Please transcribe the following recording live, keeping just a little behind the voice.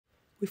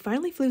We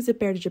finally flew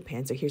Zipair to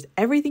Japan, so here's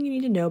everything you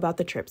need to know about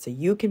the trip so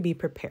you can be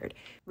prepared.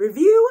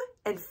 Review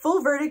and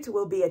full verdict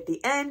will be at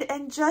the end,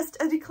 and just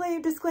a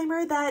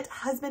disclaimer that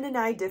husband and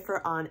I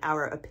differ on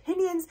our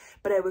opinions,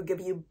 but I will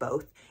give you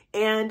both.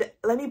 And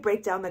let me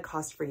break down the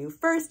cost for you.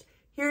 First,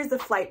 here's the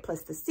flight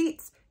plus the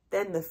seats,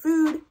 then the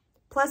food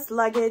plus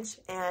luggage,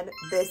 and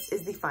this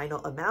is the final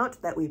amount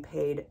that we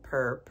paid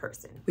per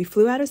person. We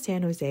flew out of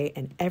San Jose,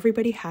 and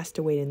everybody has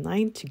to wait in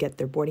line to get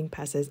their boarding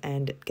passes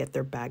and get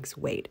their bags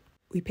weighed.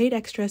 We paid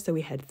extra, so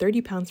we had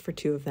 30 pounds for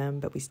 2 of them,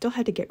 but we still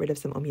had to get rid of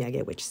some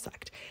omiyage, which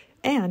sucked.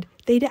 And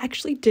they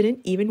actually didn't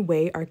even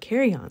weigh our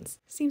carry-ons.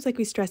 Seems like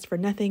we stressed for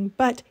nothing,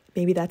 but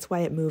maybe that's why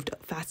it moved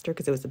faster,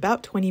 because it was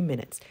about 20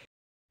 minutes.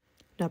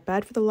 Not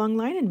bad for the long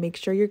line, and make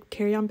sure your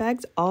carry-on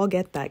bags all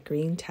get that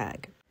green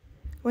tag.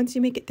 Once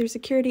you make it through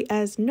security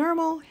as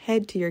normal,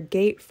 head to your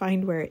gate,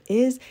 find where it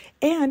is,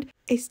 and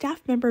a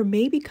staff member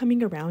may be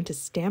coming around to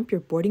stamp your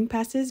boarding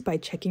passes by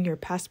checking your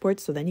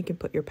passports, so then you can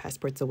put your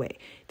passports away.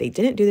 They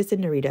didn't do this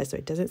in Narita, so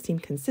it doesn't seem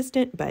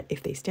consistent, but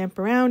if they stamp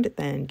around,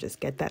 then just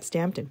get that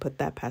stamped and put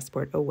that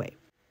passport away.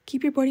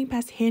 Keep your boarding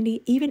pass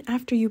handy even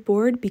after you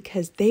board,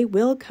 because they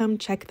will come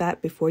check that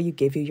before you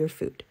give you your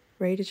food.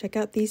 Ready to check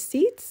out these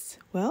seats?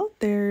 Well,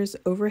 there's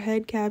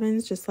overhead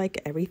cabins just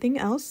like everything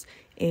else,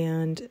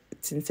 and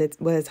since it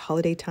was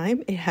holiday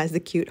time, it has the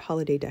cute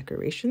holiday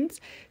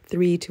decorations.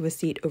 3 to a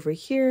seat over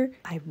here.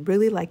 I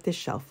really like this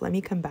shelf. Let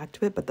me come back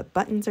to it, but the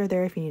buttons are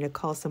there if you need to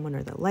call someone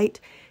or the light.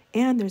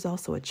 And there's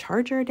also a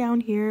charger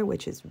down here,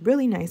 which is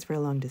really nice for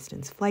a long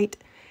distance flight.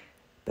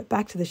 But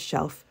back to the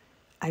shelf,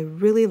 I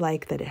really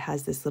like that it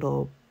has this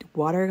little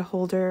water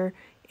holder,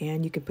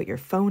 and you can put your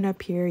phone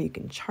up here, you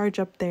can charge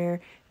up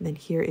there, and then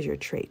here is your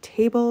tray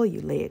table.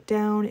 You lay it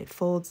down, it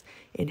folds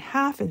in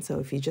half, and so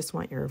if you just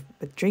want your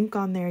drink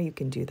on there, you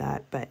can do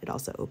that, but it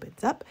also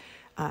opens up.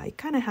 You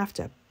kind of have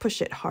to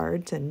push it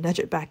hard to nudge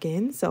it back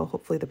in, so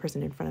hopefully the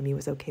person in front of me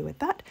was okay with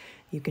that.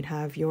 You can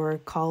have your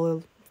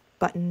call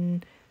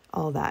button,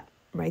 all that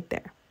right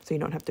there, so you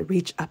don't have to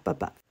reach up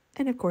above.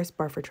 And of course,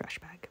 bar for trash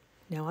bag.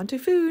 Now on to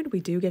food. We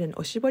do get an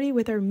oshibori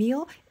with our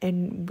meal,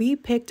 and we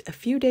picked a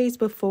few days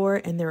before,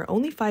 and there are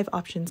only 5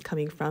 options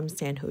coming from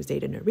San Jose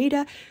to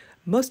Narita.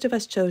 Most of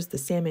us chose the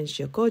salmon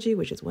shiokoji,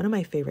 which is one of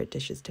my favorite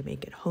dishes to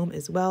make at home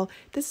as well.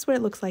 This is what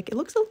it looks like. It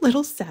looks a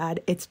little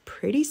sad. It's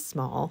pretty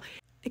small.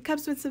 It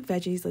comes with some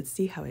veggies. Let's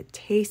see how it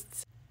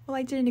tastes. Well,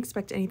 I didn't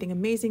expect anything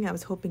amazing. I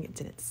was hoping it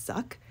didn't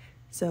suck.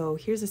 So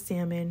here's a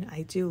salmon.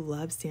 I do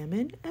love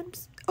salmon, and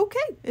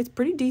okay, it's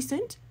pretty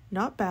decent.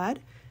 Not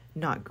bad.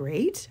 Not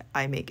great.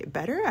 I make it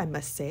better, I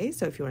must say.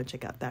 So if you want to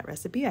check out that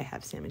recipe, I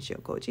have salmon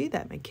shiokoji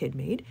that my kid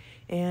made.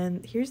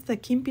 And here's the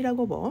kimpira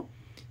gobo.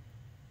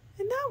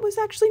 And that was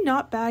actually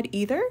not bad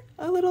either.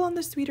 A little on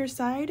the sweeter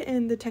side,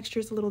 and the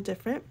texture is a little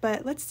different.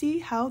 But let's see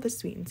how the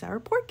sweet and sour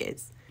pork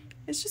is.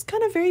 It's just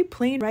kind of very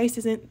plain. Rice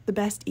isn't the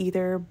best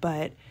either,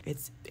 but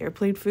it's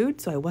airplane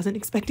food, so I wasn't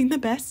expecting the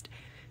best.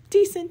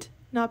 Decent,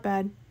 not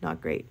bad,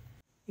 not great.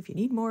 If you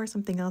need more or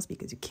something else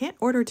because you can't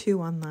order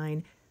 2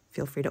 online,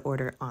 feel free to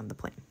order on the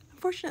plane.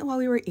 Unfortunately, while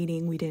we were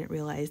eating, we didn't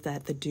realize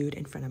that the dude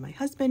in front of my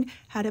husband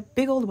had a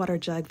big old water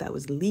jug that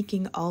was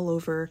leaking all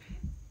over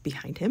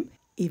behind him.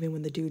 Even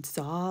when the dude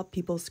saw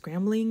people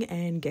scrambling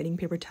and getting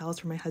paper towels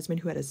for my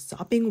husband who had a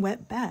sopping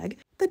wet bag,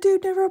 the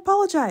dude never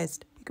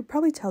apologized. You could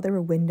probably tell there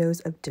were windows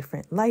of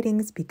different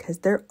lightings because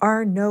there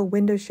are no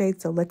window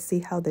shades, so let's see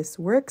how this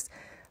works.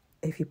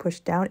 If you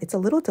push down, it's a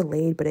little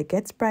delayed, but it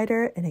gets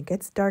brighter and it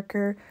gets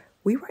darker.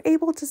 We were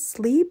able to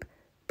sleep,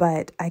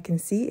 but I can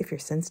see if you're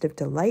sensitive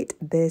to light,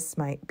 this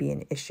might be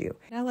an issue.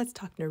 Now let's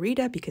talk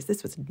Narita, because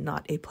this was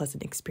not a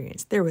pleasant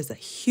experience. There was a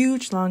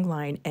huge long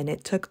line, and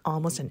it took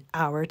almost an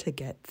hour to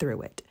get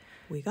through it.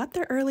 We got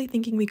there early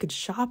thinking we could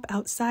shop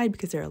outside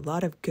because there are a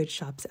lot of good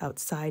shops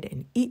outside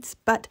and eats,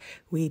 but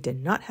we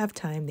did not have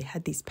time. They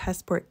had these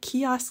passport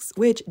kiosks,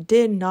 which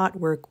did not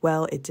work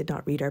well. It did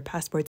not read our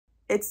passports.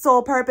 Its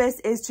sole purpose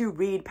is to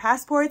read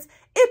passports.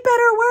 It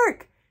better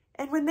work.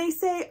 And when they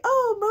say,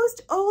 oh,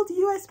 most old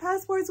US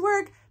passports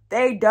work,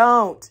 they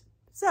don't.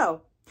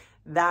 So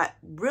that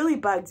really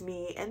bugged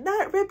me, and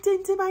that ripped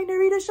into my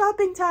Narita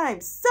shopping time.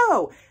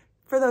 So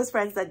for those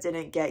friends that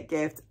didn't get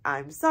gift,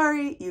 I'm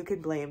sorry, you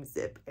can blame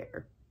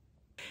Zipair.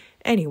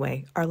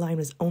 Anyway, our line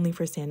was only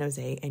for San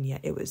Jose, and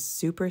yet it was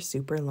super,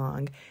 super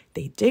long.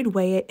 They did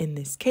weigh it in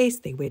this case.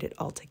 They weighed it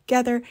all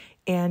together,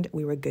 and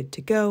we were good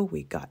to go.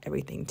 We got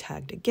everything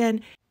tagged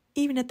again.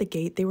 Even at the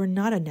gate, they were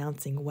not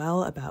announcing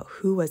well about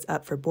who was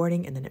up for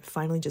boarding, and then it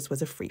finally just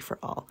was a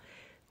free-for-all.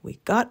 We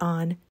got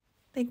on.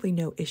 Thankfully,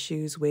 no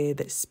issues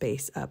with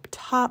space up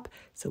top,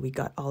 so we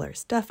got all our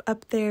stuff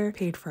up there,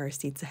 paid for our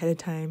seats ahead of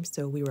time,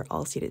 so we were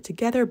all seated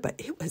together, but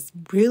it was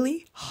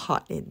really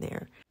hot in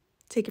there.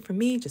 Take it from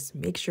me, just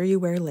make sure you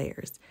wear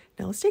layers.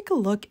 Now let's take a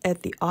look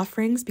at the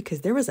offerings, because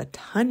there was a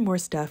ton more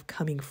stuff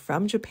coming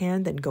from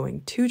Japan than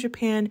going to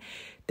Japan.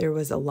 There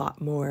was a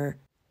lot more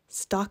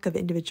stock of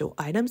individual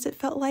items, it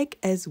felt like,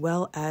 as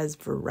well as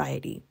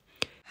variety.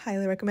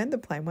 Highly recommend the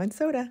Plain Wine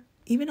Soda.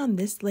 Even on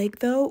this leg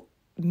though,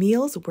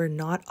 meals were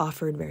not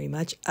offered very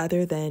much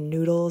other than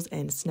noodles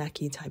and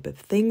snacky type of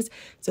things.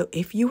 So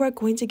if you are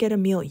going to get a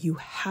meal, you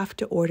have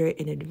to order it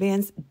in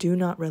advance. Do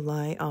not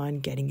rely on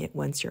getting it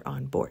once you're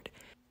on board.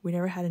 We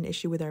never had an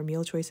issue with our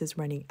meal choices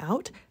running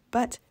out,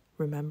 but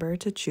remember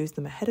to choose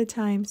them ahead of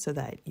time so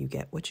that you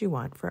get what you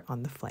want for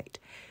on the flight.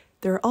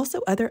 There are also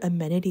other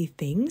amenity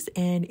things,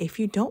 and if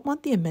you don't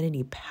want the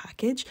amenity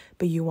package,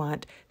 but you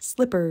want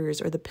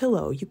slippers or the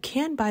pillow, you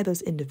can buy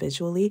those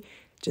individually.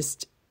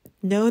 Just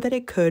know that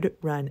it could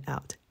run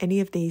out.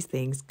 Any of these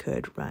things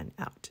could run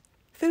out.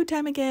 Food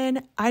time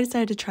again. I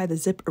decided to try the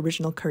Zip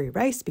original curry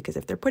rice because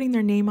if they're putting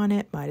their name on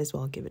it, might as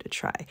well give it a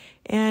try.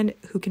 And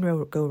who can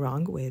go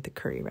wrong with the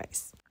curry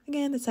rice?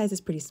 Again, the size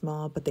is pretty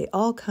small, but they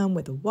all come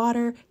with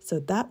water, so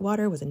that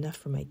water was enough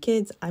for my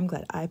kids. I'm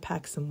glad I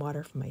packed some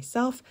water for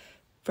myself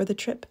for the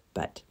trip,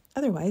 but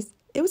otherwise,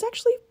 it was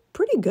actually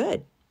pretty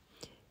good.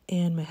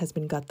 And my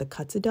husband got the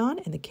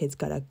katsudon, and the kids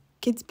got a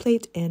kid's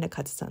plate and a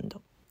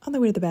katsudon. On the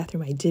way to the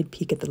bathroom, I did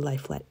peek at the lie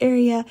flat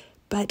area,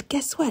 but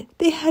guess what?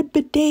 They had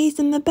bidets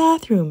in the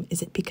bathroom.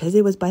 Is it because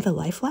it was by the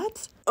lie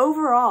flats?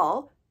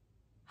 Overall,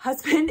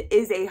 husband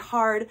is a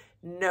hard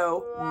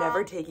no,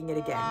 never taking it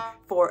again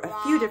for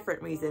a few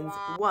different reasons.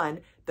 One,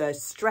 the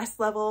stress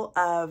level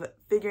of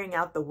figuring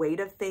out the weight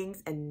of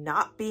things and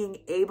not being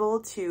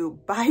able to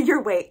buy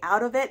your way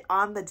out of it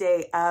on the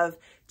day of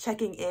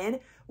checking in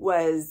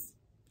was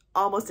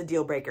almost a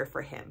deal breaker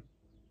for him.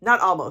 Not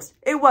almost,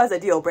 it was a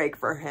deal breaker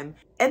for him.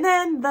 And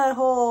then the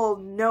whole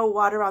no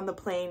water on the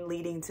plane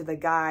leading to the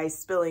guy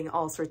spilling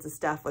all sorts of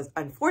stuff was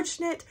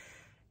unfortunate.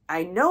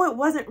 I know it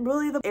wasn't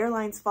really the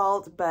airline's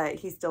fault, but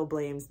he still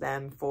blames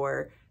them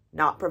for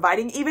not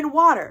providing even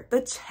water.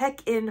 The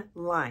check-in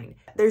line.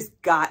 There's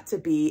got to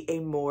be a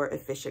more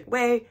efficient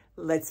way.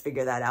 Let's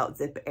figure that out,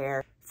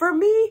 Zipair. For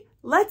me,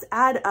 let's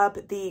add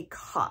up the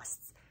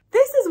costs.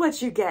 This is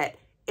what you get.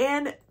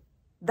 And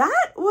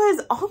that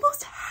was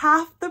almost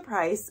half the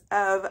price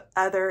of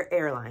other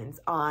airlines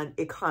on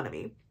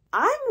economy.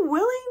 I'm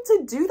willing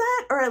to do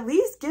that, or at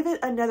least give it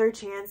another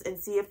chance and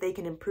see if they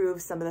can improve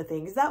some of the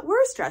things that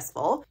were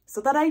stressful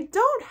so that I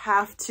don't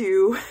have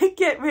to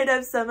get rid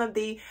of some of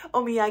the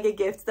omiyage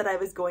gifts that I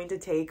was going to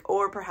take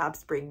or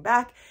perhaps bring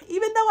back,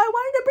 even though I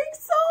wanted to bring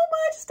so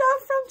much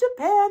stuff from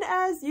Japan,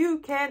 as you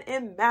can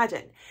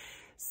imagine.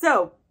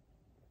 So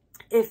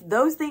if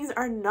those things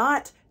are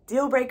not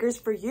deal breakers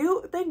for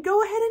you, then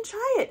go ahead and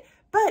try it.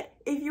 But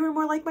if you are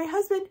more like my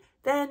husband,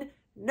 then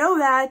know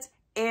that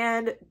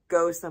and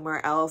go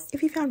somewhere else.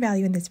 If you found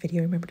value in this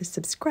video, remember to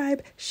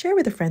subscribe, share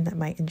with a friend that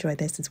might enjoy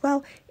this as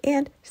well,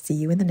 and see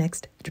you in the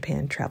next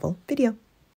Japan travel video.